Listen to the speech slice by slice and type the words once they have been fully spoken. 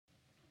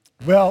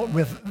Well,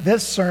 with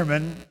this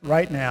sermon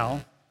right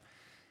now,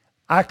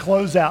 I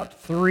close out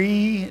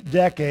 3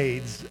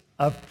 decades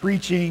of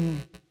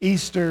preaching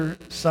Easter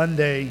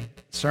Sunday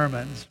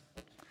sermons.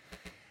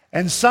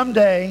 And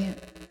someday,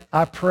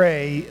 I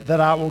pray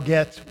that I will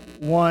get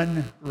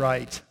one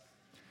right.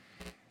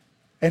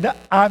 And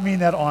I mean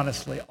that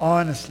honestly.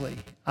 Honestly,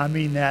 I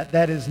mean that.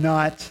 That is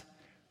not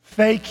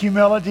fake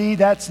humility.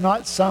 That's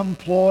not some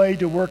ploy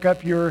to work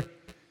up your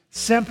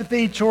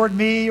sympathy toward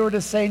me or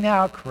to say,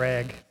 now,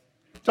 Craig,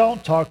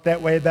 don't talk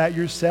that way about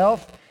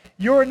yourself.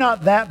 You're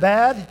not that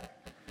bad.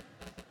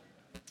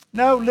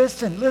 No,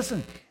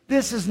 listen.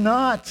 This is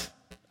not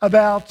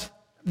about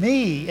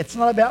me. It's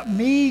not about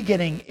me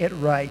getting it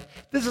right.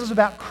 This is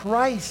about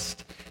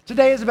Christ.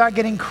 Today is about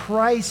getting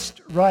Christ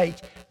right.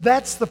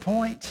 That's the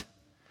point.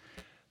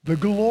 The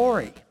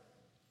glory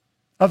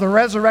of the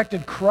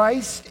resurrected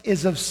Christ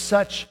is of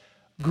such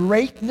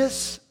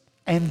greatness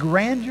and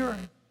grandeur.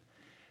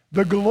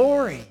 The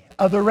glory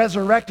of the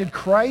resurrected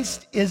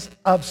Christ is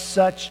of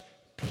such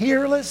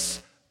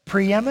peerless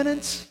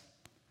preeminence.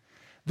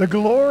 The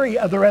glory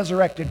of the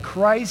resurrected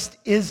Christ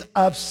is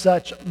of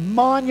such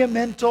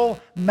monumental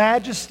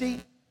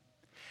majesty,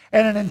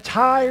 and an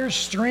entire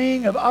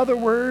string of other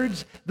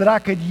words that I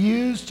could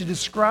use to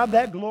describe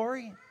that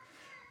glory.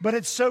 But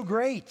it's so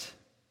great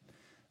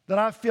that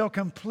I feel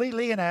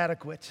completely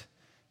inadequate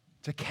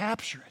to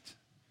capture it,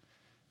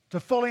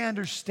 to fully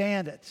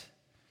understand it,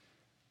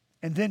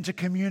 and then to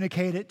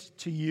communicate it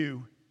to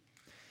you.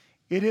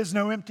 It is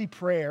no empty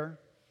prayer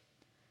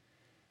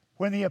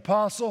when the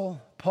Apostle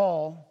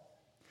Paul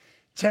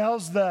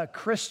tells the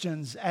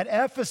Christians at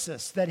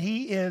Ephesus that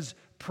he is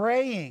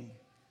praying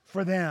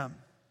for them,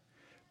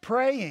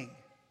 praying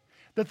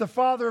that the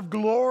Father of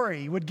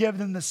glory would give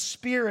them the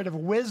spirit of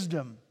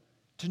wisdom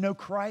to know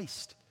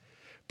Christ,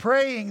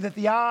 praying that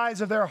the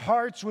eyes of their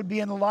hearts would be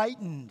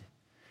enlightened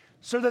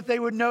so that they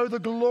would know the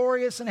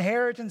glorious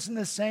inheritance in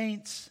the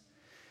saints,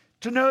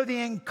 to know the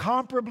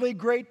incomparably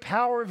great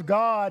power of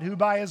God, who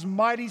by his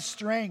mighty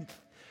strength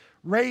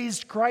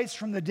raised Christ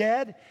from the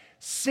dead,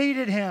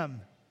 seated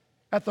him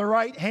at the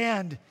right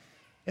hand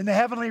in the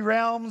heavenly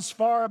realms,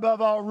 far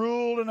above all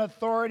rule and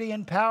authority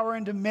and power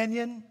and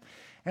dominion,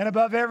 and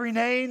above every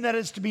name that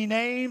is to be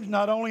named,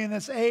 not only in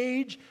this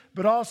age,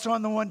 but also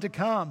in the one to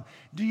come.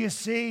 Do you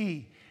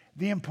see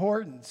the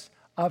importance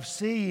of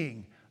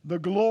seeing the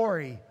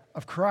glory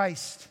of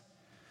Christ?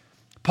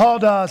 Paul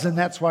does, and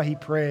that's why he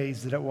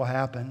prays that it will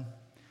happen.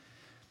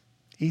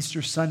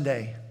 Easter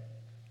Sunday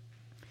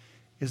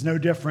is no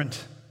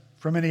different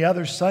from any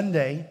other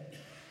Sunday,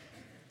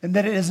 in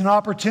that it is an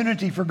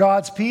opportunity for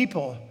God's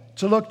people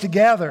to look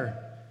together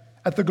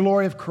at the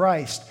glory of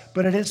Christ.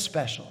 But it is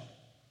special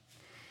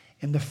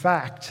in the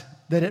fact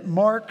that it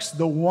marks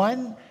the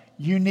one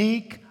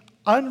unique,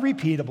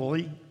 unrepeatable,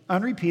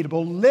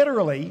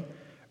 literally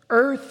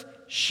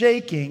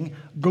earth-shaking,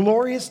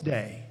 glorious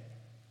day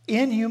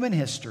in human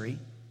history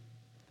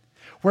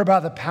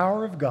whereby the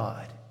power of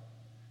God,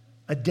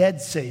 a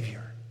dead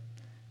Savior,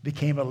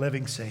 became a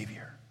living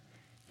Savior.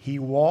 He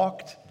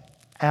walked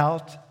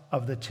out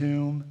of the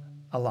tomb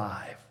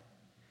alive.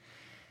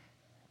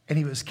 And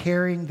he was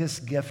carrying this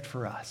gift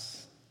for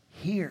us.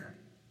 Here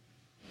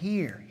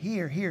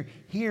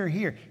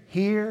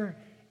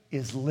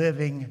is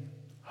living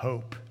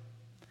hope,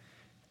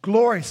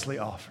 gloriously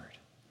offered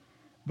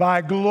by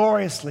a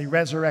gloriously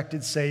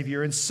resurrected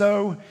Savior. And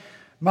so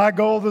my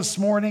goal this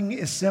morning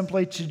is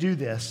simply to do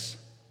this,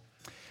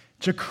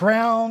 to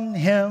crown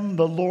him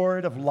the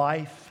Lord of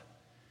life,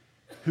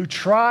 who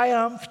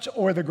triumphed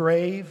o'er the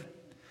grave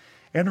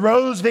and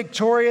rose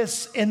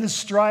victorious in the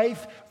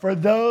strife for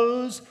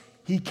those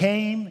he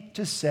came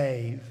to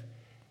save.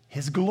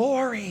 His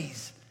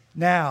glories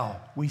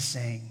now we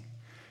sing,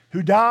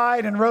 who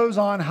died and rose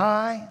on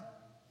high,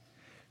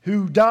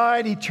 who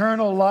died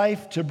eternal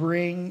life to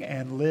bring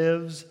and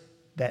lives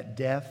that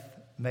death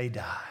may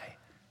die.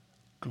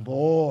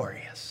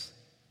 Glorious.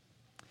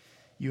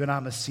 You and I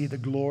must see the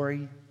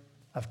glory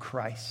of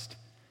Christ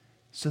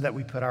so that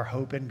we put our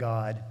hope in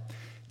God.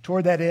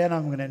 Toward that end,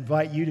 I'm going to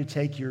invite you to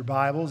take your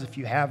Bibles if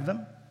you have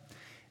them.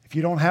 If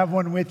you don't have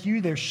one with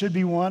you, there should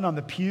be one on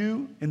the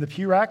pew, in the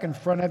pew rack in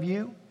front of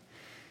you.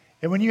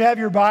 And when you have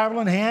your Bible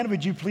in hand,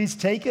 would you please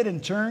take it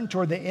and turn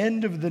toward the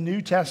end of the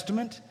New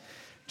Testament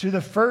to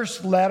the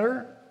first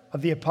letter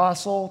of the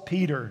Apostle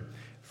Peter.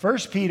 1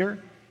 Peter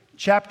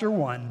chapter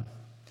 1.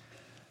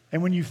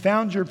 And when you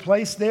found your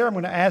place there, I'm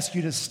going to ask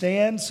you to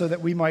stand so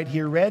that we might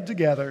hear read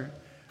together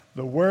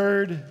the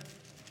word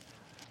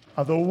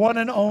of the one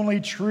and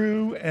only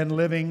true and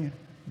living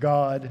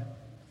God.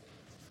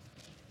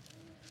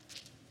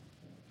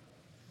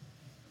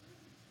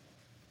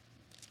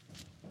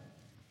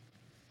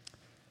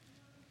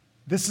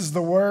 This is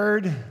the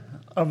word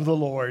of the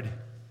Lord.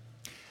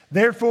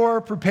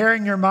 Therefore,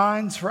 preparing your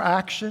minds for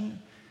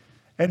action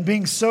and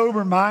being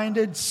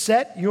sober-minded,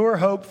 set your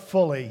hope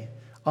fully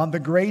on the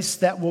grace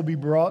that will be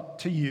brought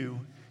to you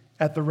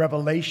at the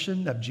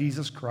revelation of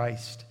Jesus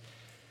Christ.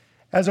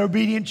 As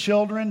obedient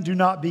children, do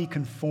not be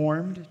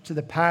conformed to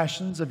the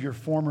passions of your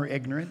former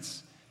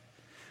ignorance,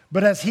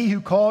 But as he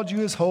who called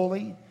you is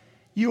holy,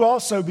 you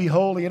also be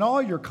holy in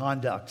all your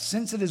conduct,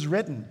 since it is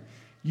written,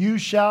 you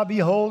shall be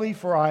holy,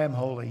 for I am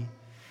holy.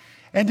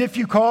 And if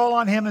you call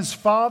on him as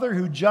Father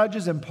who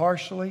judges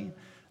impartially,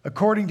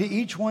 according to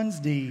each one's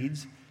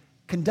deeds,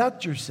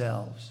 conduct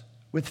yourselves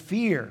with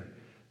fear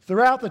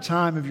throughout the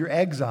time of your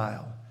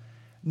exile,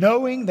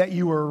 knowing that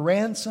you were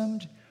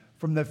ransomed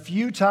from the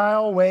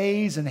futile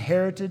ways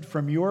inherited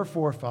from your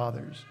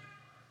forefathers,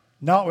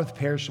 not with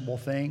perishable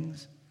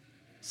things,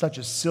 such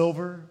as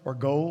silver or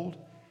gold,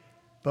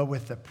 but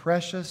with the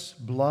precious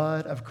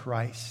blood of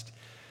Christ,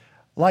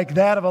 like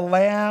that of a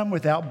lamb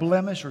without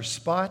blemish or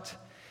spot.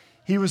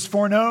 He was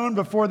foreknown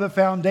before the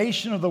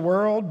foundation of the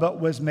world, but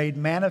was made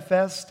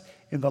manifest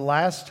in the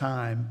last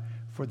time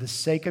for the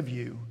sake of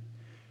you,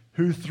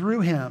 who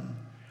through him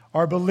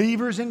are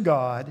believers in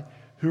God,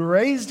 who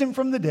raised him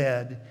from the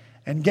dead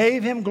and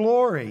gave him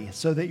glory,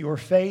 so that your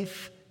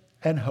faith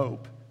and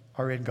hope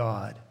are in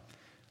God.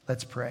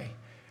 Let's pray.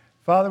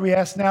 Father, we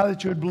ask now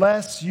that you would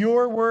bless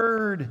your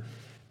word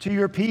to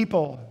your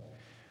people.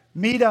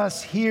 Meet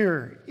us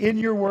here in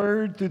your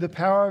word through the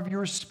power of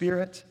your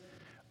Spirit.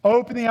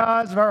 Open the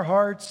eyes of our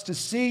hearts to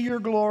see your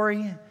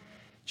glory.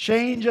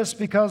 Change us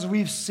because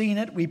we've seen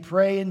it. We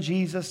pray in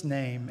Jesus'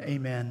 name.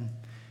 Amen.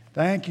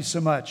 Thank you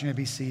so much. You may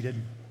be seated.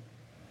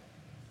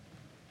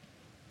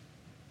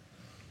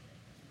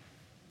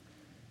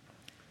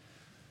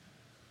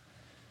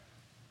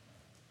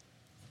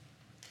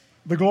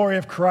 The glory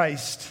of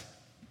Christ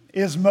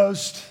is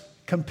most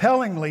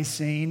compellingly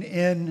seen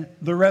in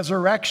the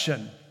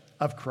resurrection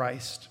of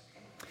Christ.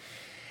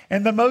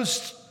 And the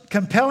most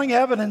compelling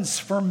evidence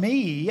for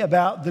me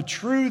about the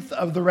truth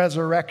of the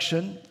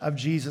resurrection of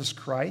Jesus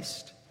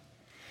Christ,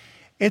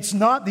 it's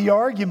not the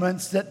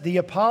arguments that the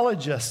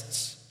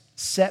apologists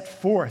set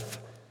forth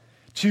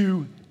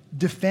to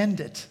defend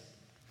it.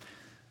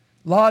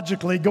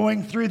 Logically,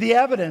 going through the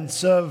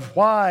evidence of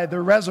why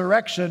the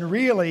resurrection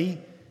really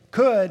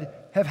could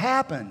have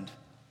happened.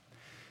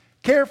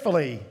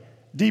 Carefully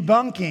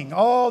debunking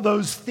all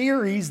those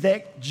theories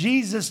that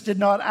Jesus did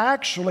not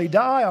actually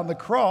die on the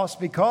cross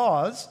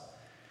because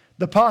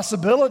the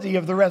possibility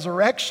of the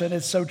resurrection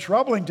is so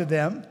troubling to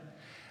them,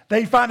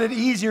 they find it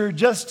easier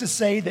just to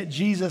say that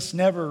Jesus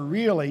never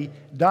really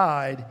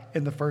died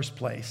in the first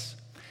place.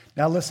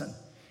 Now listen,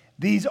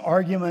 these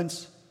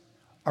arguments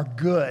are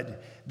good.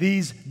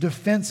 These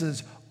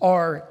defenses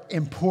are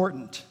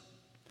important.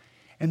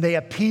 And they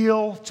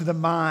appeal to the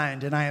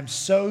mind, and I am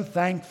so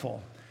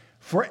thankful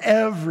for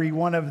every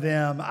one of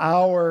them.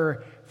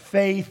 Our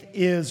faith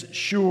is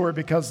sure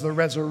because the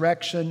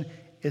resurrection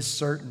is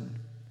certain.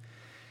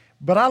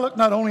 But I look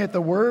not only at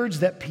the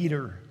words that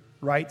Peter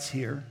writes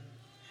here,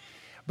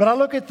 but I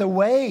look at the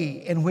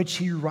way in which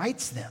he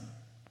writes them.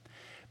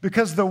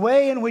 Because the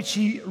way in which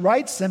he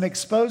writes them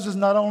exposes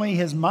not only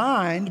his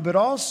mind, but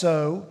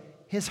also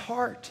his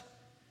heart.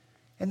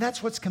 And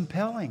that's what's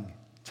compelling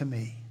to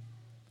me.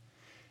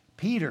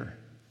 Peter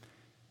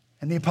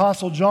and the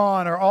Apostle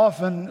John are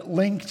often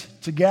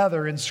linked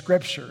together in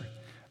Scripture.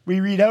 We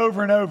read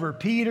over and over,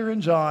 Peter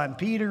and John,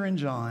 Peter and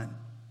John.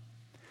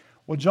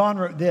 Well, John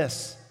wrote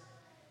this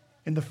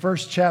in the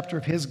first chapter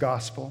of his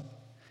gospel.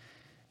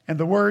 And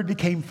the Word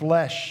became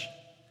flesh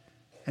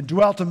and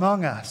dwelt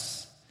among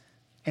us.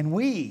 And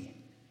we,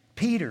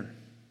 Peter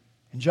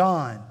and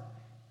John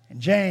and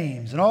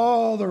James and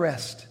all the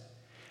rest,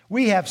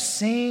 we have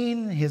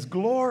seen his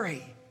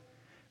glory.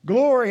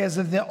 Glory as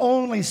of the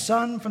only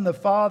Son from the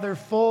Father,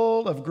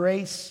 full of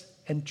grace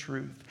and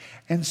truth.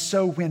 And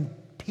so when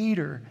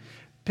Peter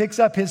picks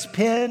up his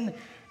pen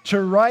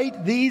to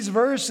write these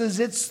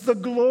verses, it's the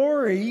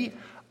glory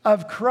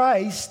of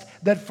Christ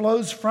that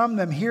flows from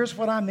them. Here's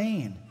what I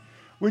mean.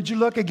 Would you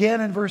look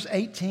again in verse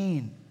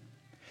 18?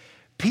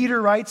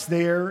 Peter writes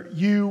there,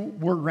 you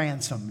were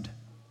ransomed.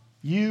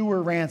 You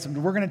were ransomed.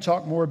 We're going to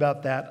talk more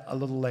about that a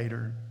little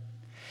later.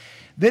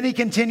 Then he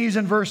continues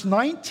in verse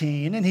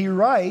 19, and he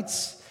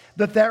writes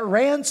that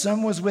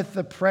ransom was with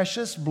the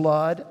precious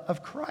blood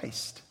of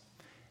Christ.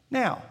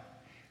 Now,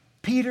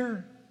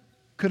 Peter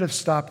could have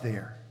stopped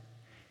there.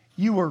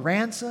 You were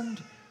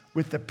ransomed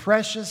with the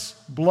precious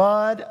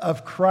blood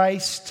of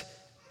Christ,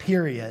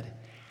 period.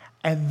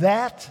 And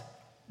that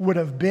would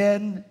have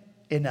been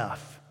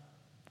enough.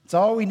 It's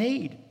all we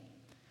need.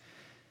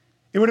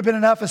 It would have been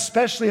enough,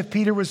 especially if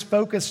Peter was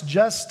focused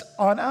just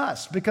on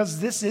us, because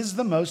this is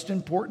the most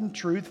important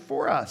truth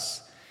for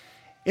us.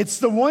 It's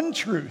the one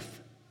truth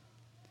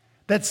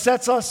that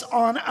sets us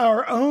on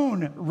our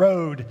own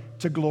road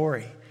to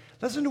glory.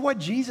 Listen to what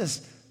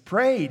Jesus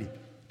prayed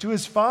to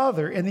his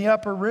Father in the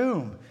upper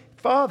room.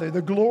 Father,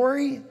 the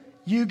glory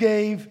you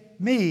gave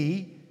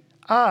me,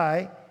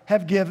 I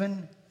have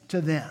given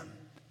to them.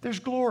 There's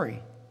glory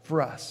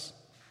for us.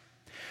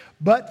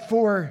 But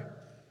for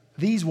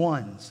these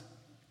ones,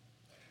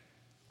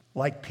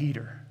 like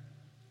Peter,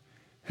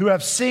 who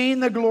have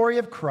seen the glory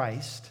of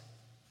Christ,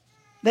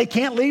 they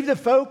can't leave the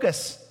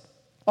focus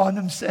on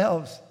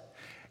themselves.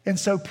 And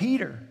so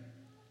Peter,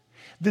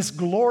 this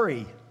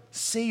glory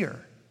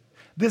seer,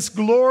 this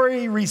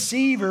glory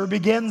receiver,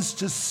 begins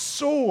to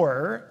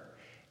soar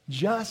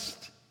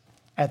just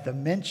at the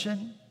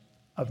mention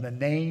of the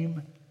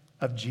name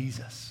of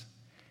Jesus.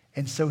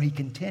 And so he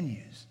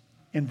continues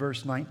in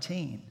verse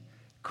 19.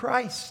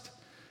 Christ,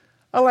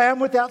 a lamb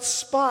without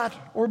spot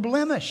or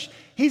blemish.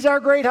 He's our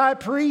great high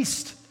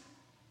priest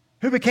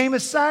who became a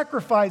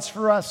sacrifice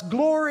for us.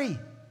 Glory.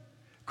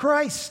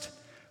 Christ,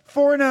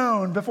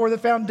 foreknown before the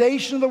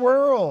foundation of the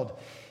world.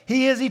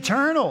 He is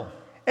eternal,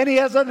 and he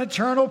has an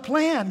eternal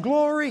plan.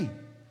 Glory.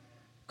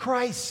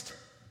 Christ,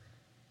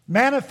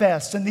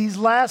 manifest in these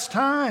last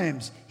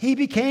times. He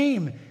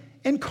became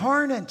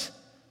incarnate.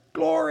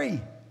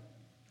 Glory.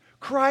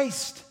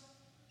 Christ,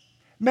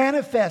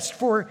 manifest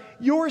for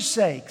your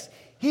sakes.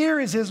 Here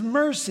is his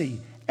mercy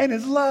and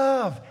his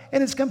love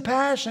and his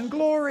compassion.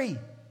 Glory.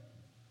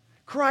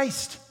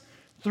 Christ,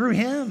 through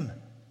him,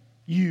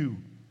 you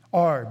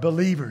are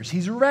believers.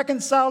 He's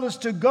reconciled us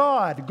to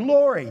God.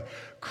 Glory.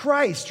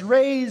 Christ,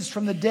 raised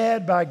from the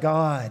dead by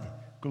God.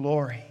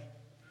 Glory.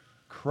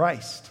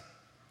 Christ,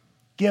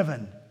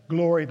 given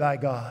glory by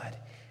God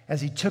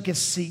as he took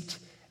his seat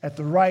at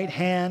the right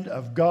hand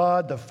of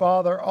God, the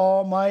Father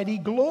Almighty.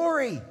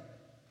 Glory.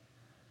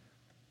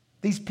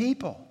 These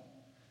people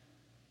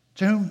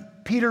to whom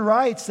Peter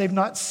writes, they've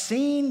not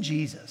seen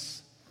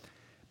Jesus,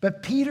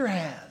 but Peter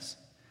has.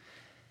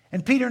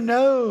 And Peter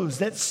knows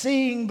that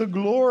seeing the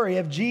glory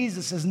of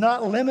Jesus is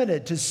not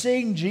limited to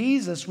seeing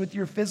Jesus with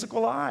your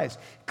physical eyes.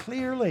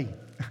 Clearly,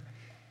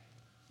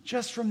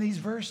 just from these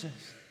verses,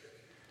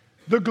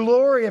 the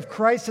glory of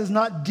Christ has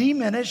not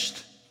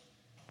diminished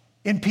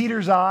in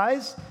Peter's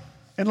eyes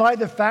in light of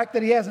the fact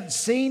that he hasn't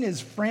seen his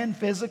friend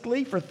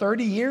physically for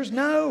 30 years.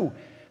 No,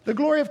 the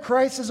glory of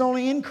Christ has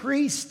only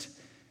increased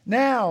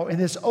now in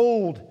this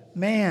old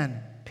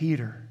man,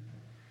 Peter,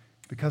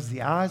 because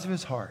the eyes of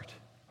his heart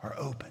are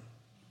open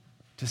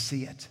to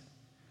see it.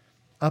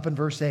 Up in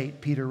verse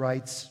 8, Peter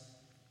writes,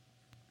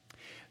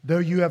 though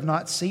you have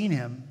not seen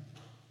him,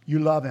 you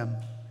love him.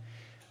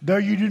 Though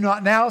you do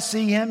not now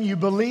see him, you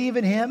believe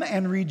in him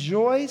and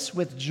rejoice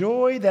with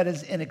joy that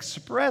is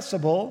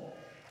inexpressible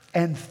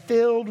and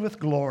filled with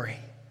glory,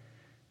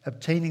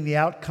 obtaining the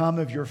outcome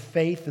of your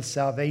faith, the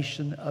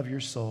salvation of your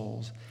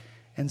souls.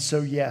 And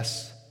so,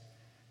 yes,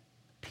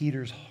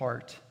 Peter's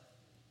heart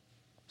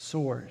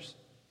soars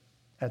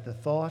at the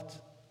thought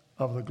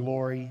of the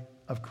glory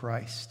of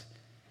Christ.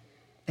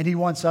 And he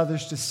wants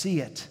others to see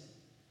it.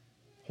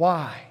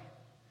 Why?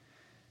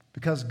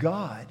 Because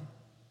God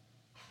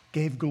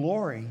gave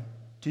glory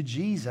to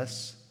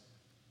Jesus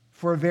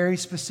for a very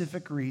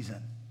specific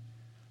reason.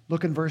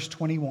 Look in verse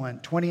 20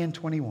 and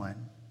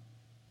 21.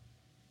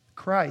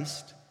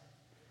 Christ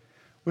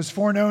was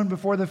foreknown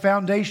before the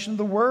foundation of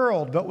the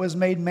world, but was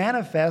made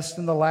manifest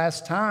in the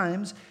last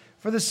times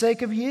for the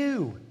sake of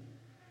you,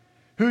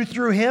 who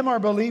through him are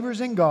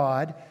believers in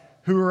God,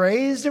 who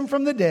raised him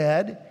from the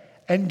dead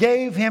and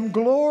gave him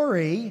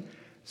glory,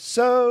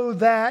 so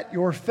that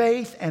your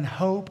faith and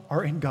hope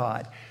are in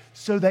God.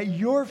 So that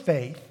your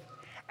faith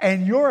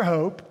and your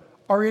hope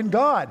are in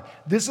God.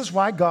 This is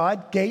why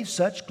God gave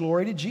such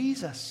glory to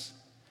Jesus.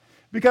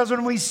 Because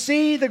when we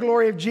see the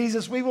glory of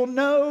Jesus, we will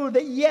know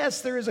that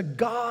yes, there is a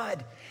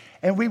God.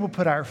 And we will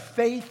put our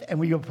faith and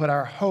we will put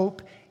our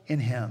hope in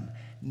him.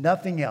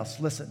 Nothing else,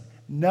 listen,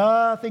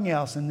 nothing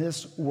else in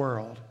this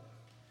world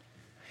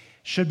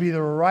should be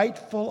the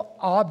rightful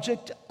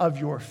object of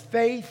your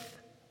faith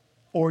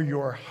or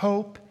your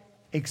hope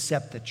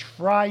except the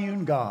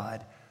triune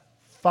God,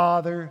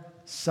 Father,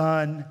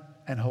 Son,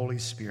 and Holy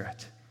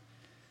Spirit.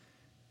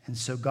 And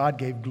so God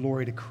gave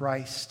glory to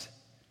Christ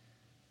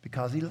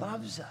because he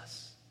loves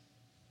us.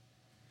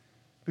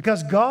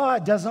 Because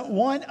God doesn't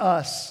want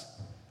us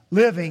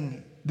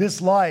living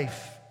this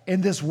life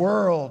in this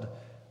world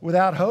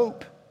without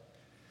hope.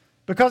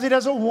 Because he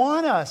doesn't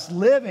want us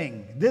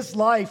living this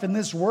life in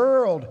this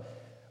world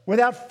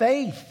without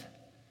faith.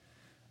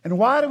 And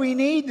why do we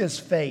need this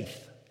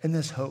faith and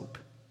this hope?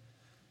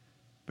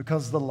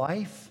 Because the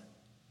life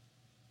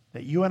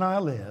that you and I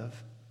live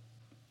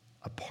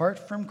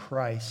apart from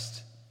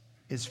Christ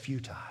is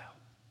futile.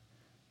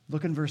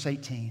 Look in verse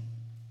 18.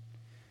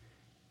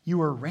 You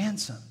were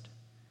ransomed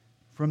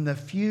from the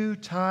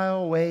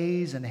futile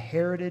ways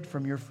inherited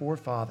from your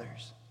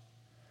forefathers.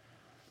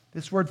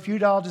 This word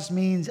futile just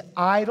means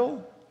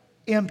idle,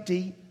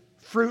 empty,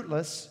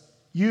 fruitless,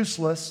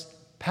 useless,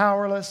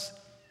 powerless,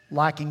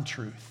 lacking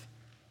truth.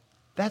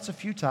 That's a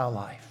futile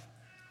life.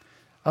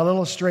 I'll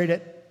illustrate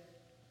it,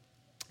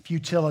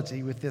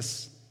 futility, with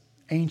this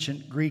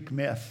ancient Greek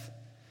myth.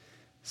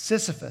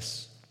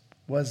 Sisyphus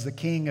was the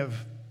king of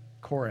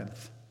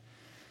Corinth.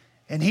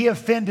 And he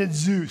offended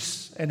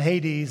Zeus and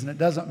Hades, and it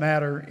doesn't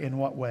matter in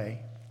what way.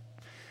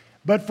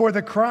 But for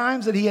the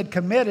crimes that he had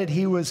committed,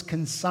 he was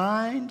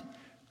consigned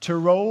to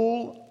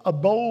roll a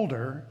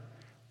boulder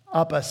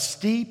up a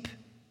steep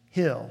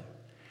hill.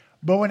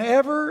 But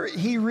whenever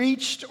he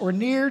reached or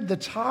neared the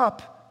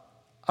top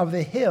of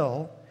the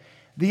hill,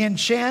 the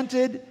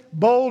enchanted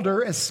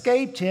boulder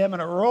escaped him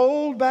and it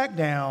rolled back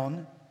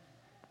down,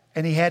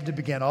 and he had to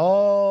begin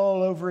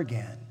all over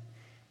again.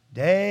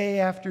 Day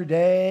after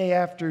day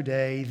after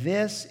day.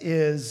 This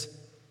is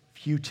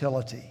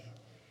futility.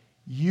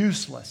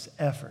 useless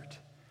effort,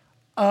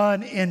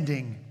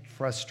 unending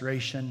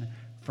frustration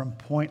from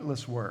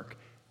pointless work.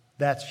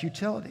 That's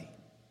futility.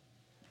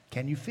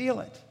 Can you feel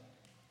it?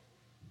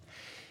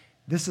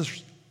 This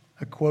is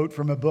a quote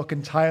from a book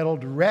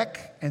entitled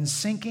Wreck and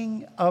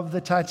Sinking of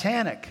the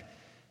Titanic,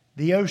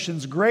 the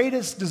ocean's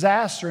greatest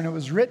disaster, and it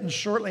was written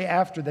shortly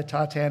after the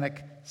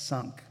Titanic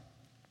sunk.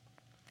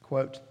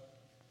 Quote,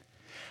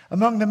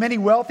 among the many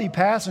wealthy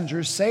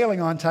passengers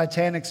sailing on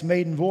Titanic's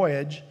maiden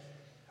voyage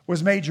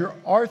was Major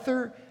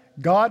Arthur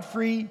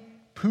Godfrey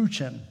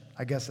Peuchen,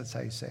 I guess that's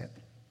how you say it,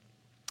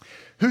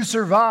 who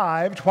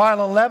survived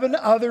while 11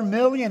 other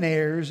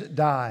millionaires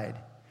died.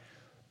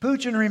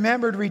 Peuchen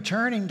remembered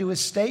returning to his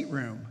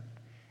stateroom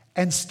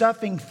and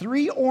stuffing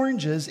 3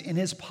 oranges in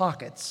his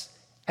pockets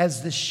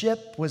as the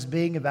ship was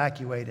being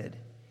evacuated.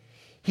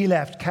 He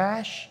left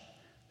cash,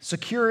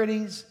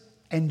 securities,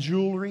 and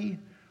jewelry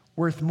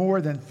worth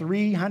more than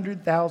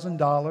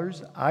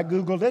 $300,000. I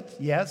Googled it.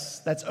 Yes,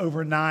 that's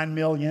over $9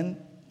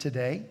 million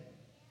today.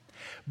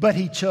 But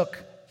he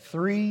took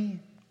 3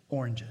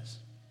 oranges.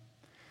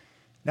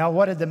 Now,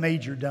 what had the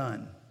major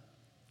done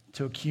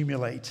to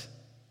accumulate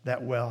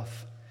that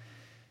wealth?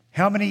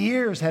 How many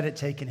years had it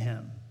taken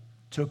him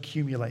to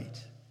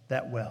accumulate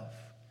that wealth?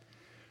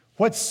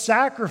 What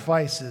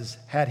sacrifices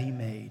had he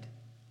made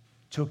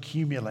to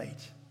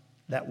accumulate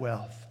that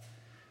wealth?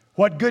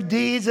 What good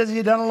deeds has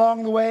he done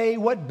along the way?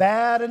 What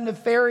bad and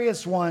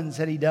nefarious ones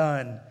had he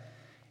done?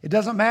 It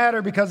doesn't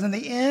matter, because in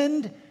the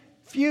end,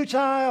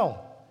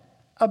 futile,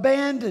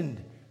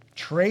 abandoned,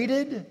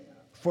 traded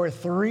for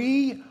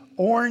 3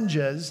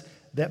 oranges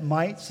that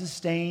might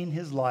sustain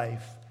his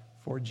life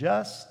for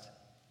just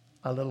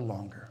a little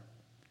longer.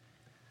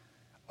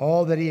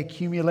 All that he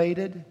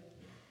accumulated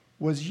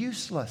was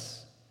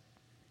useless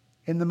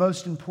in the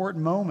most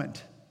important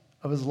moment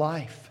of his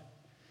life.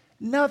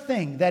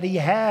 Nothing that he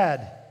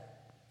had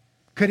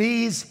could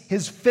ease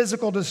his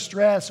physical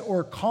distress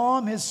or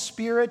calm his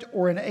spirit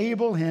or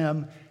enable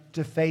him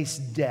to face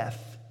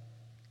death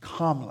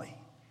calmly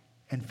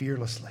and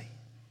fearlessly.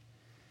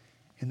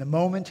 In the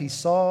moment, he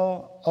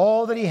saw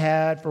all that he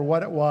had for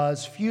what it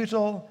was,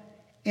 futile,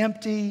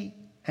 empty,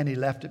 and he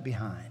left it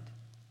behind.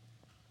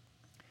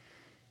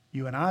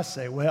 You and I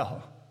say,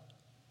 well,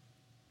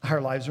 our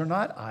lives are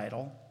not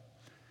idle.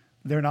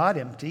 They're not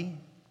empty.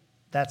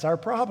 That's our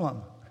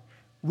problem.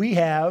 We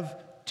have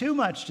too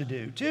much to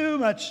do, too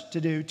much to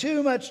do,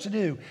 too much to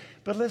do.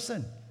 But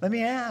listen, let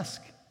me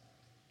ask,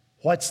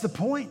 what's the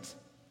point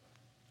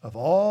of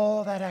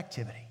all that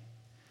activity?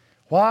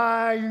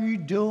 Why are you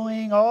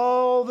doing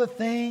all the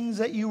things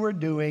that you were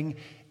doing?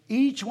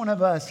 Each one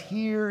of us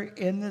here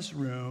in this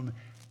room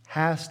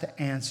has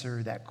to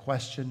answer that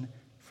question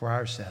for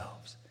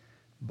ourselves,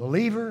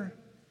 believer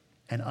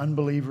and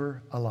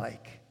unbeliever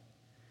alike.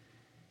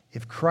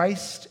 If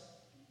Christ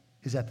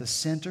is at the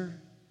center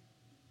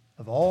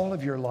of all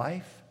of your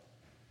life,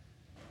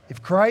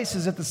 if Christ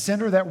is at the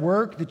center of that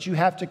work that you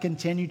have to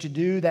continue to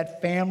do,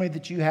 that family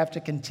that you have to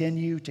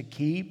continue to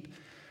keep,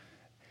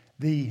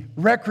 the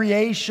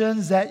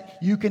recreations that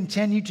you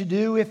continue to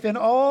do, if in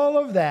all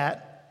of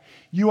that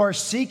you are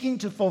seeking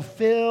to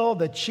fulfill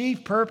the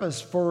chief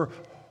purpose for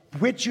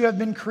which you have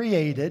been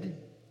created,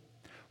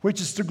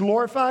 which is to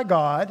glorify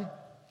God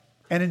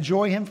and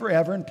enjoy Him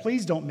forever, and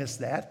please don't miss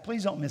that.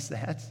 Please don't miss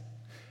that.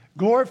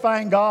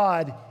 Glorifying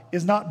God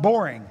is not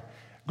boring.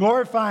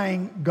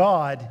 Glorifying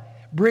God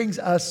brings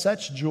us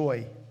such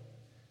joy.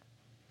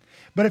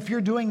 But if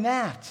you're doing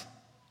that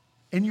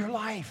in your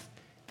life,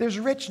 there's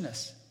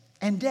richness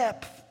and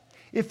depth.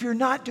 If you're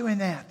not doing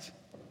that,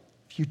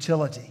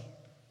 futility.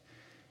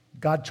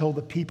 God told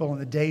the people in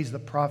the days of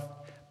the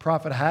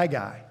prophet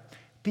Haggai,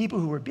 people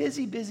who were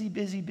busy,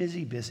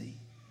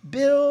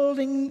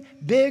 building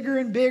bigger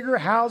and bigger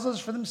houses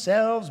for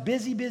themselves,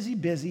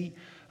 busy,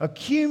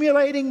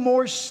 accumulating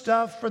more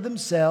stuff for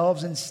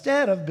themselves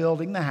instead of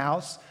building the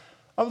house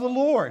of the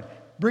Lord,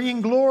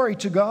 bringing glory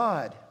to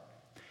God.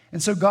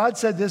 And so God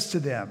said this to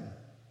them,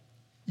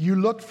 you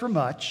looked for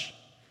much,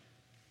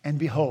 and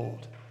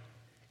behold,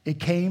 it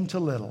came to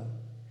little.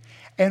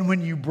 And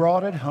when you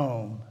brought it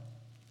home,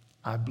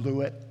 I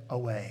blew it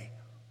away.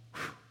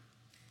 Whew.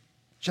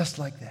 Just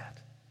like that.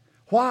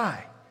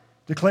 Why?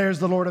 Declares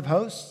the Lord of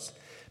hosts.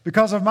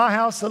 Because of my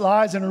house that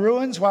lies in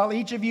ruins, while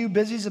each of you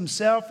busies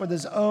himself with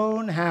his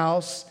own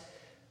house,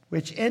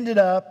 which ended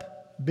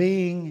up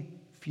being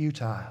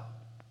futile.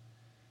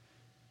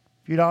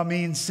 Futile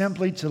means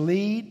simply to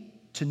lead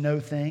to no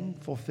thing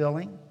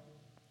fulfilling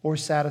or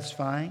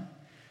satisfying,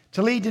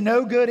 to lead to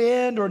no good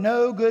end or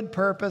no good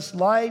purpose.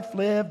 Life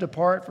lived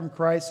apart from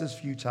Christ is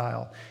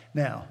futile.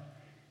 Now,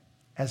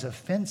 as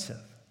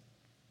offensive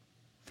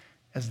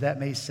as that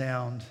may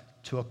sound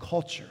to a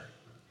culture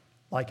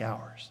like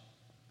ours,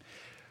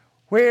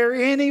 where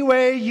any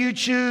way you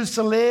choose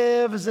to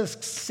live is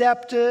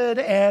accepted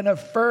and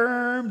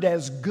affirmed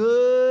as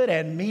good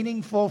and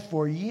meaningful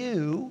for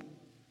you,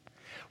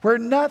 where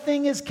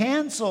nothing is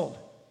canceled,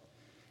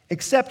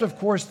 except, of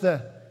course,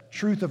 the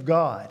truth of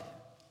God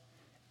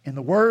in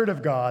the Word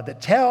of God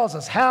that tells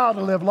us how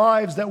to live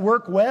lives that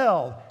work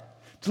well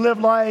to live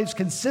lives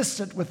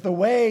consistent with the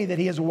way that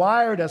He has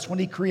wired us when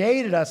He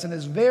created us in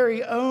His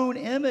very own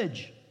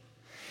image.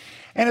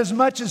 And as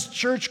much as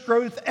church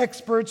growth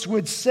experts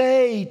would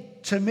say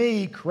to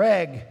me,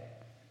 Craig,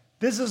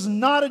 this is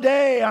not a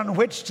day on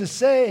which to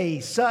say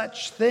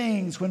such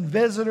things when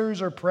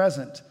visitors are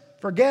present.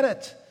 Forget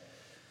it.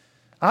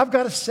 I've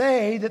got to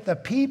say that the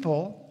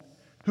people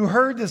who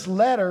heard this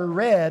letter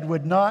read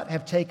would not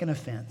have taken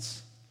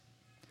offense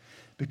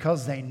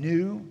because they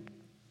knew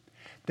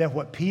that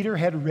what Peter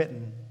had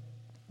written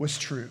was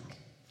true.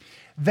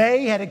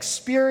 They had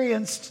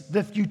experienced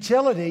the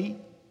futility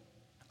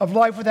of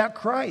life without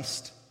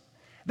Christ.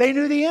 They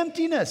knew the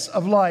emptiness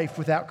of life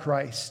without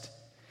Christ.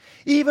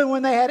 Even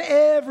when they had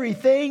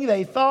everything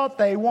they thought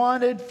they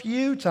wanted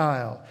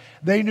futile.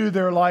 They knew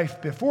their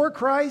life before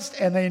Christ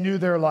and they knew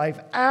their life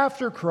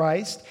after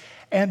Christ,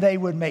 and they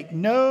would make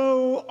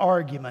no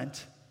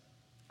argument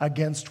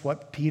against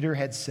what Peter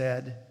had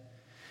said.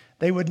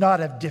 They would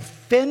not have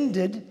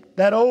defended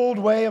that old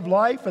way of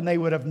life, and they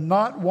would have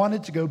not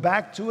wanted to go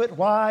back to it.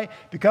 Why?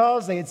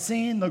 Because they had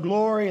seen the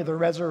glory of the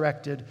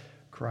resurrected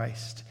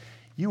Christ.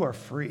 You are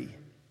free.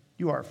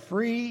 You are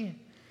free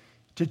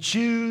to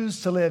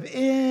choose to live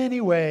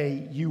any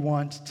way you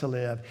want to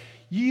live.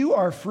 You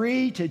are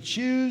free to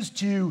choose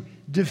to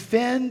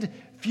defend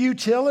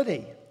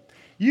futility.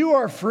 You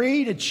are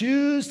free to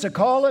choose to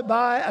call it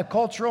by a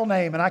cultural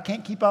name. And I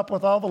can't keep up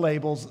with all the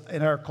labels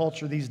in our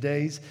culture these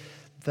days.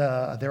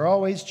 They're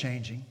always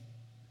changing.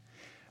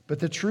 But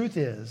the truth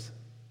is,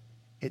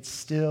 it's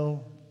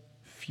still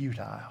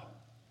futile.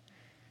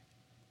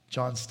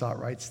 John Stott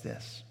writes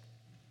this.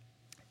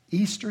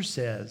 Easter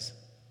says,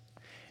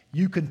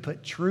 you can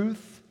put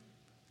truth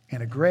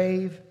in a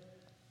grave,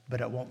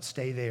 but it won't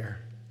stay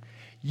there.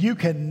 You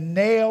can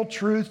nail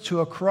truth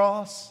to a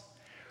cross,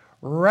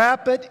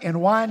 wrap it in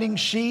winding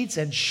sheets,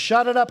 and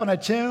shut it up in a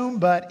tomb,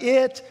 but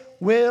it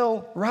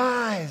will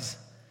rise.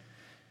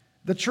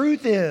 The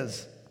truth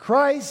is,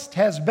 Christ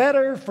has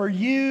better for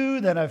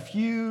you than a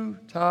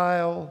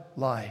futile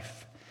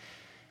life.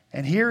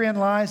 And herein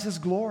lies His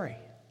glory.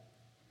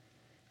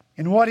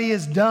 In what He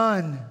has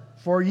done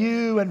for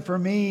you and for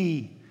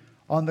me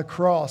on the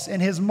cross. In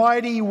His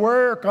mighty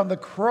work on the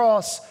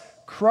cross,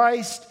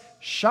 Christ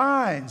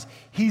shines.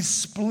 He's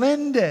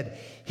splendid.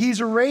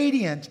 He's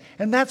radiant.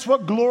 And that's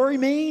what glory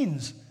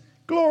means.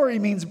 Glory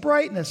means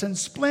brightness and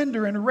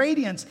splendor and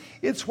radiance.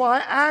 It's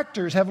why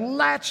actors have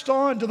latched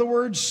on to the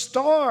word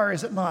star,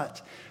 is it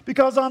not?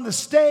 Because on the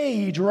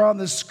stage or on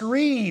the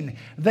screen,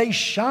 they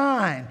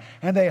shine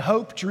and they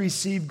hope to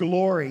receive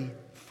glory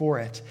for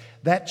it.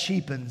 That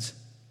cheapens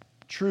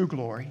true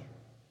glory.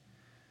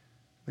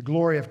 The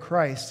glory of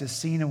Christ is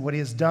seen in what He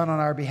has done on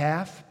our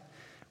behalf.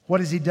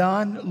 What has He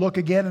done? Look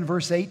again in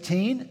verse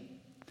 18.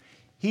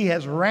 He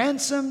has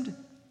ransomed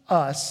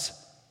us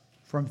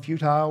from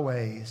futile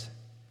ways.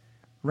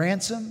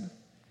 Ransom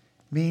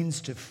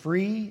means to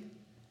free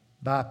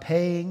by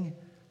paying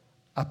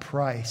a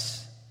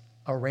price,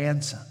 a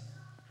ransom.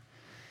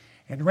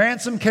 And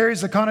ransom carries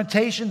the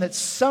connotation that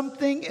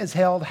something is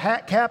held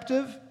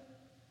captive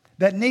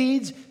that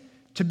needs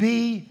to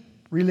be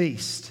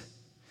released.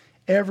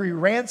 Every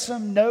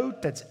ransom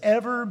note that's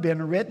ever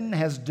been written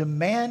has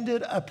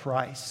demanded a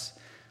price,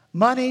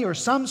 money or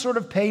some sort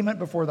of payment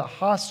before the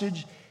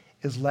hostage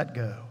is let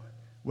go.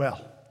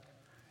 Well,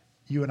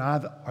 you and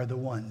I are the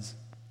ones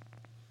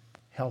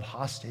held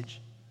hostage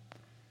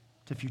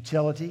to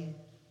futility,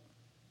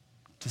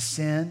 to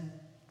sin,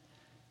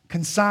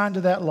 consigned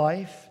to that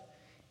life,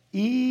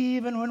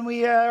 even when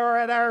we are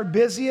at our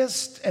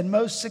busiest and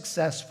most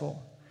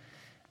successful.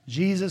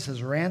 Jesus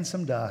has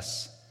ransomed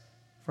us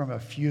from a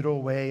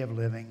futile way of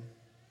living.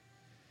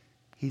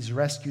 He's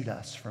rescued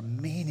us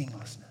from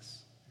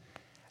meaninglessness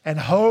and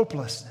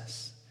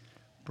hopelessness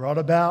brought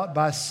about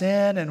by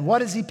sin. And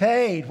what has He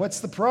paid? What's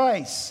the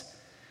price?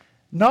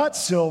 Not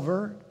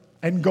silver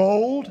and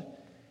gold,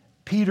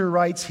 Peter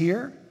writes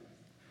here.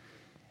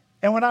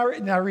 And when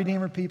now,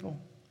 Redeemer people,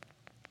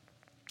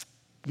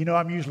 you know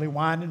I'm usually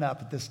winding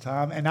up at this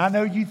time. And I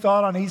know you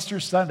thought on Easter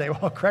Sunday,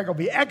 well, Craig will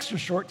be extra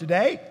short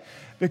today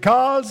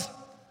because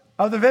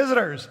of the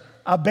visitors.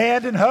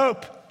 Abandon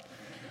hope.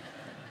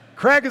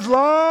 Craig is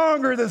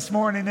longer this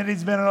morning than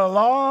he's been in a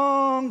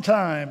long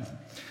time.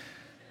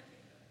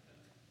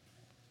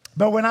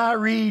 But when I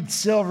read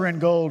silver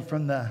and gold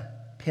from the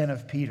pen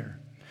of Peter,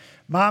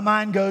 my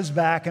mind goes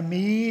back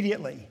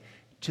immediately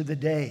to the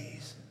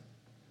days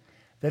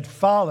that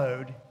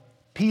followed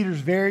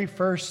Peter's very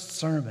first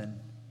sermon,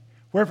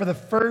 where for the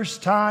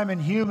first time in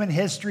human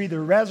history, the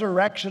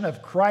resurrection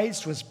of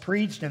Christ was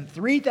preached and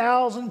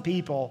 3,000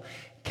 people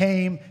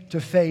came to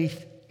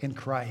faith in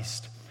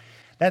Christ.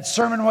 That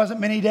sermon wasn't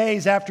many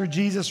days after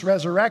Jesus'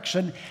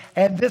 resurrection,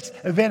 and this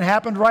event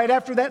happened right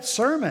after that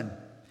sermon.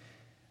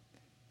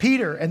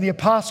 Peter and the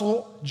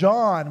Apostle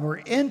John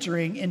were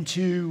entering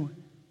into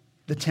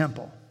the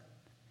temple.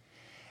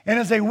 And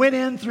as they went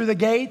in through the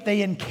gate,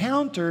 they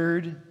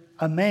encountered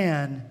a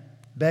man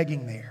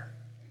begging there.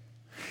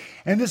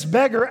 And this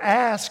beggar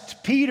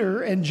asked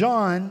Peter and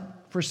John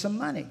for some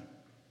money.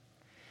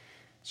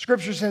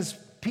 Scripture says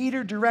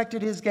Peter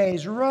directed his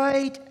gaze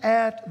right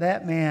at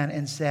that man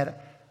and said,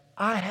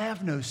 I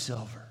have no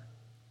silver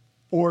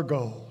or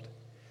gold,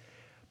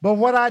 but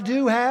what I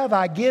do have,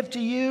 I give to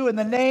you. In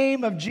the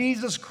name of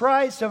Jesus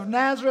Christ of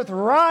Nazareth,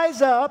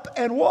 rise up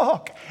and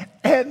walk.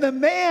 And the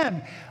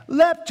man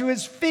leapt to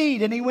his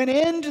feet, and he went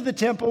into the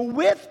temple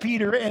with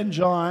Peter and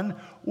John,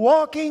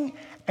 walking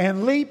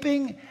and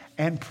leaping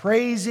and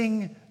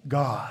praising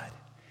God.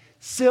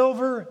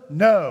 Silver,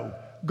 no.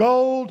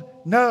 Gold,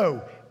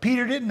 no.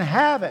 Peter didn't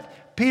have it.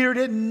 Peter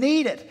didn't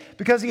need it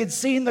because he had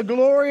seen the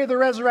glory of the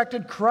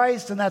resurrected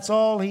Christ, and that's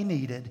all he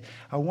needed.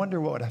 I wonder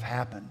what would have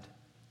happened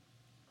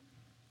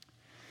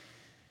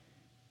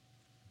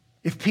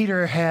if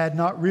Peter had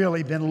not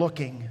really been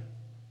looking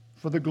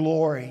for the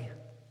glory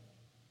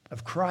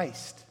of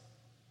Christ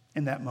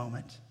in that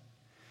moment.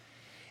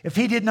 If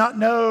he did not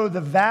know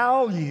the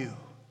value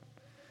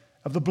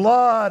of the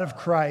blood of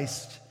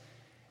Christ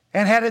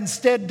and had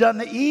instead done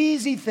the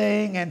easy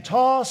thing and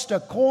tossed a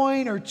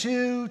coin or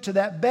two to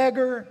that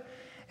beggar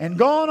and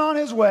gone on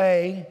his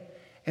way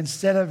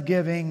instead of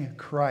giving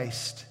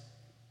Christ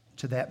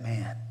to that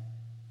man,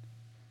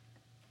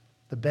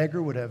 the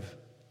beggar would have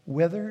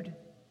withered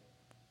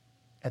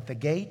at the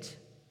gate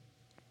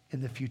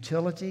in the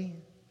futility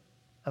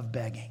of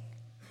begging.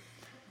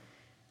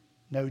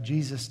 No,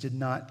 Jesus did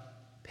not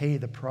pay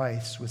the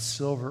price with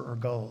silver or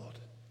gold.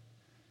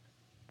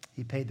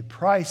 He paid the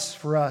price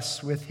for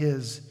us with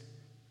his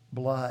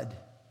blood.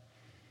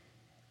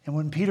 And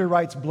when Peter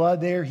writes blood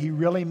there, he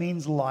really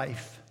means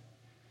life.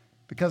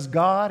 Because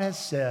God has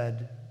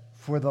said,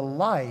 for the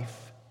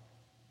life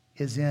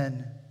is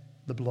in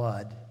the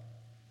blood.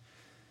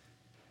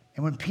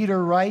 And when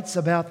Peter writes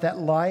about that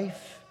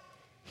life,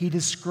 he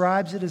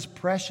describes it as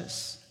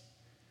precious.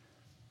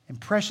 And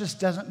precious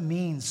doesn't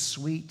mean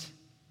sweet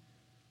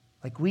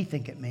like we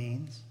think it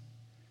means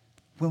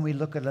when we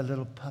look at a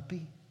little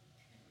puppy.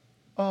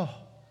 Oh,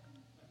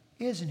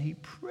 isn't he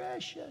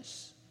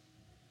precious?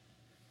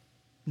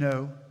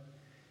 No,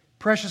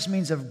 precious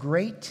means of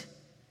great,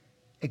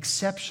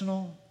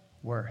 exceptional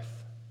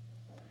worth.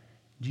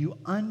 Do you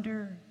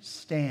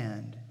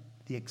understand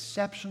the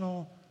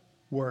exceptional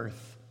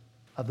worth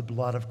of the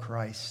blood of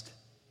Christ?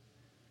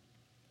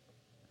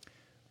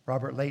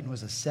 Robert Leighton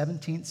was a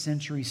 17th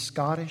century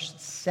Scottish,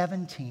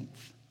 17th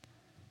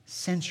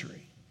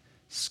century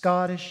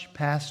Scottish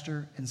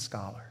pastor and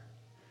scholar.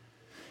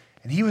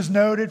 And he was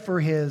noted for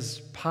his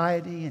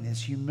piety and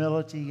his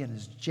humility and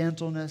his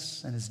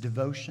gentleness and his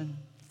devotion.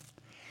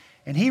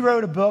 And he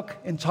wrote a book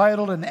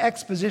entitled An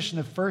Exposition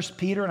of 1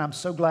 Peter, and I'm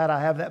so glad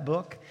I have that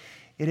book.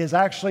 It is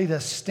actually the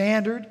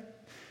standard,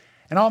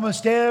 and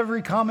almost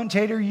every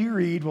commentator you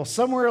read will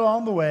somewhere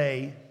along the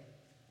way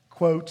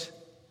quote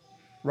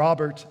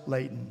Robert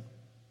Leighton.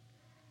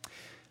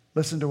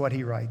 Listen to what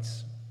he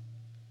writes.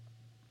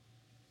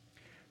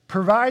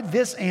 Provide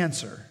this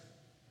answer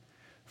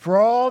for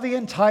all the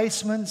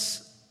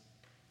enticements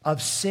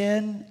of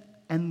sin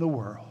and the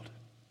world.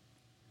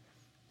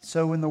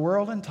 So when the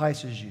world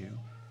entices you,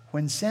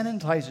 when sin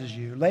entices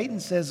you, Leighton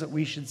says that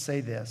we should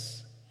say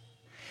this: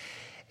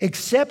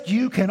 except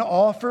you can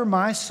offer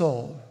my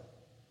soul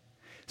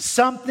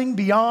something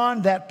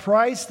beyond that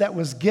price that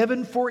was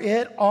given for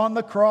it on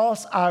the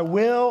cross, I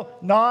will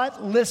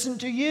not listen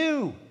to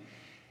you.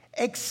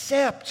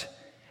 Except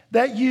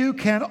that you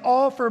can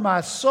offer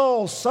my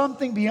soul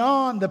something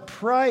beyond the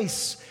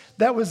price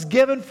that was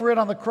given for it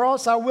on the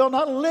cross, I will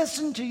not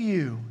listen to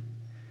you.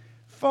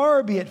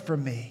 Far be it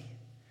from me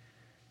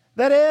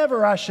that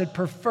ever I should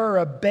prefer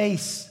a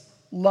base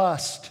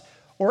lust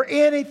or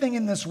anything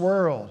in this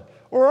world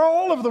or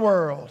all of the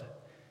world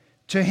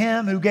to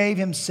him who gave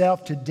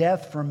himself to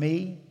death for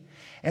me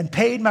and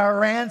paid my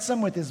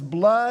ransom with his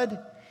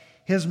blood.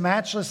 His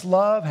matchless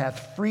love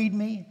hath freed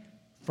me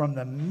from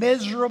the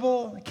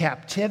miserable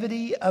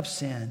captivity of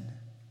sin.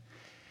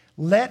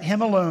 Let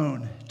him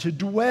alone to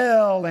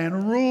dwell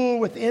and rule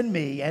within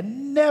me,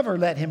 and never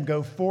let him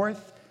go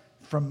forth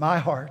from my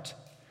heart,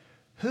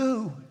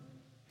 who,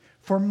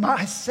 for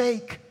my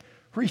sake,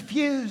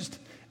 refused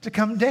to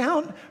come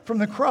down from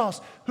the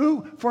cross,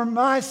 who, for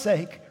my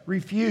sake,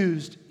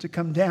 refused to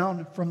come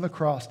down from the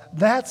cross.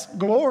 That's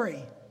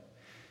glory.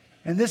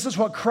 And this is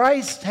what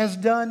Christ has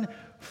done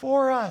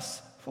for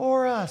us,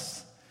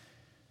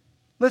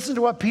 Listen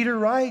to what Peter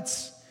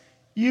writes.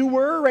 You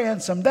were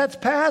ransomed. That's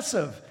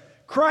passive.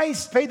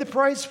 Christ paid the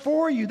price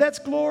for you. That's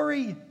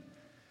glory.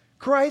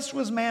 Christ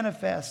was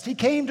manifest. He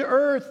came to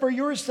earth for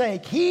your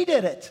sake. He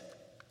did it.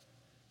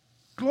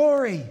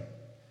 Glory.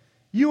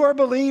 You are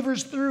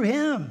believers through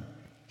him.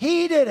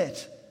 He did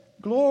it.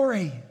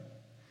 Glory.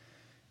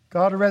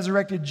 God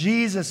resurrected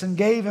Jesus and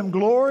gave him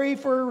glory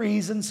for a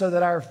reason, so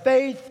that our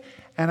faith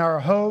and our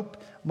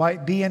hope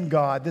might be in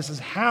God. This is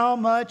how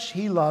much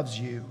he loves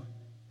you.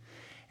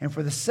 And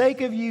for the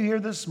sake of you here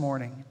this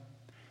morning,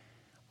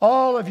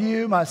 all of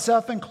you,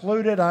 myself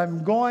included,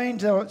 I'm going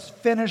to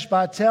finish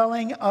by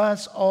telling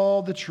us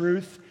all the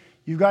truth.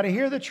 You've got to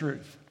hear the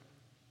truth.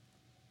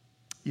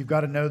 You've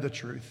got to know the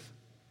truth.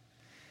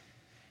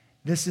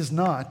 This is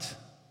not,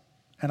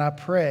 and I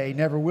pray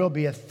never will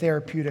be, a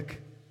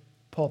therapeutic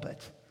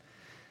pulpit.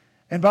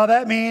 And by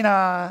that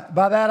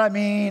I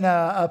mean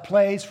a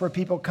place where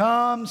people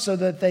come so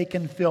that they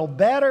can feel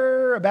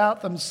better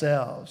about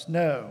themselves.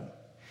 No,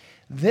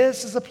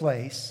 this is a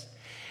place,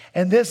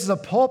 and this is a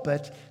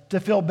pulpit to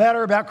feel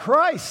better about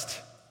Christ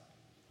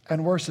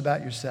and worse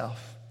about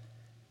yourself.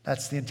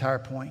 That's the entire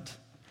point.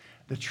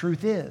 The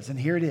truth is, and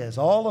here it is,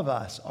 all of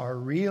us are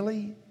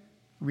really,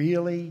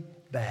 really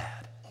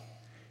bad.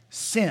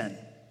 Sin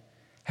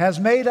has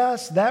made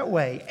us that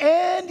way,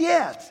 and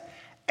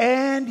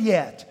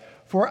yet,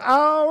 for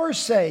our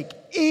sake,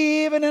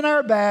 even in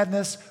our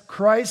badness,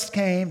 Christ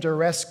came to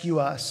rescue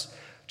us,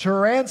 to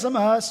ransom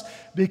us,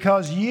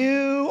 because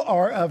you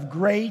are of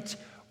great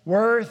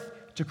worth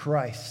to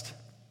Christ.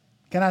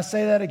 Can I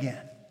say that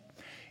again?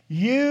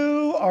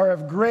 You are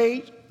of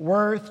great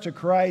worth to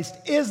Christ.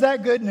 Is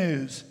that good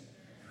news?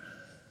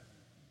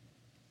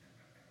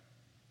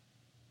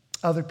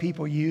 Other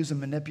people use and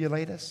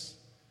manipulate us.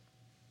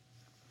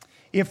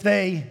 If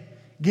they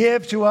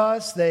give to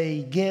us,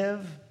 they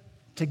give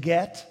to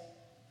get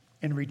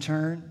in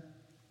return.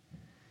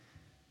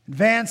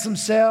 Advance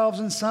themselves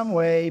in some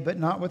way, but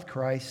not with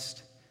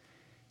Christ.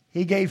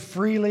 He gave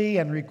freely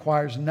and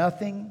requires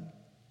nothing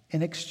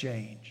in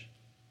exchange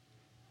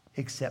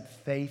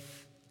except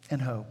faith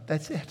and hope.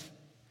 That's it.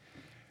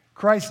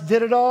 Christ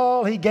did it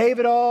all. He gave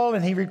it all,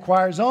 and He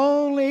requires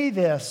only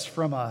this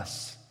from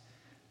us: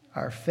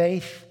 our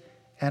faith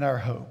and our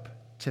hope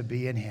to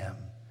be in Him.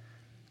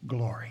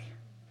 Glory.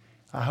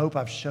 I hope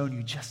I've shown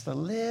you just a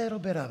little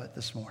bit of it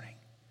this morning.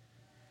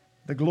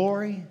 The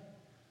glory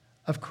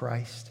of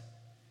Christ.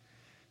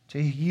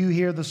 To you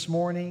here this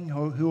morning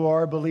who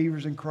are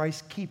believers in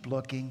Christ, keep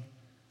looking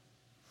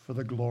for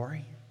the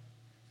glory.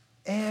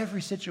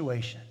 Every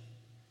situation,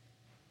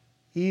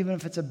 even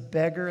if it's a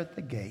beggar at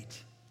the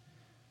gate,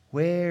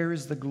 where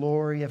is the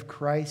glory of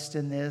Christ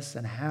in this,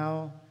 and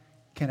how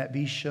can it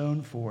be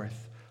shown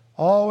forth?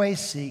 Always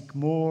seek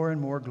more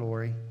and more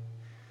glory.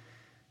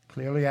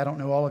 Clearly, I don't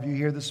know all of you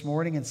here this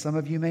morning, and some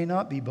of you may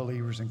not be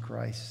believers in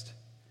Christ.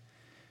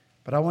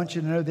 But I want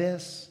you to know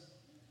this: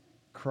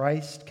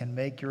 Christ can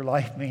make your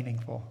life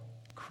meaningful.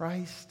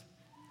 Christ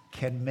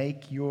can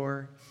make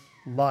your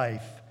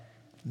life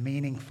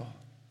meaningful.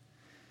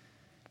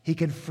 He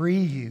can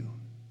free you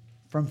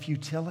from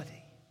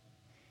futility.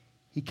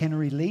 He can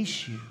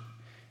release you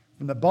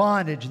from the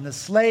bondage and the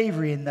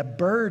slavery and the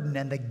burden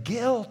and the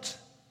guilt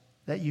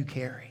that you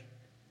carry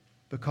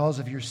because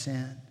of your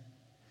sin.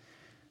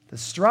 The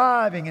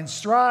striving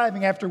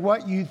after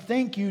what you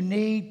think you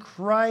need,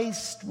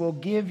 Christ will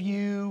give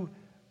you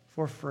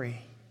for free.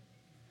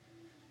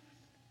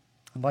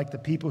 And like the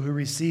people who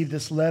received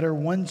this letter,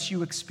 once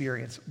you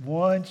experience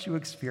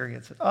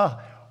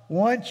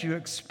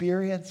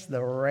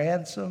the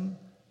ransom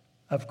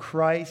of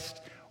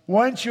Christ,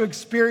 once you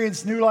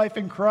experience new life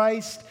in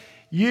Christ,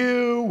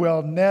 you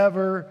will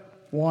never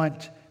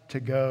want to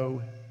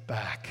go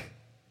back.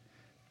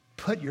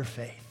 Put your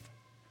faith,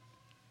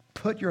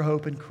 put your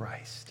hope in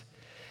Christ.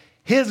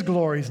 His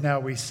glories now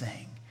we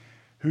sing,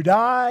 who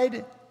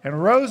died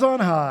and rose on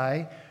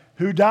high,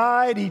 who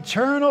died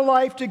eternal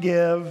life to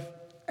give,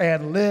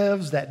 and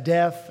lives that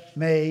death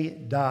may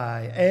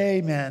die.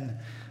 Amen.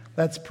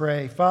 Let's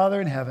pray. Father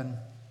in heaven,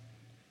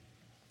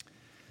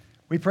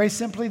 we pray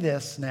simply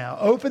this now.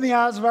 Open the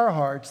eyes of our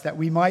hearts that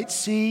we might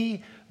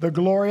see the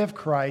glory of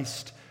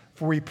Christ,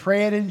 for we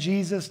pray it in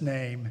Jesus'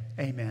 name.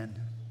 Amen.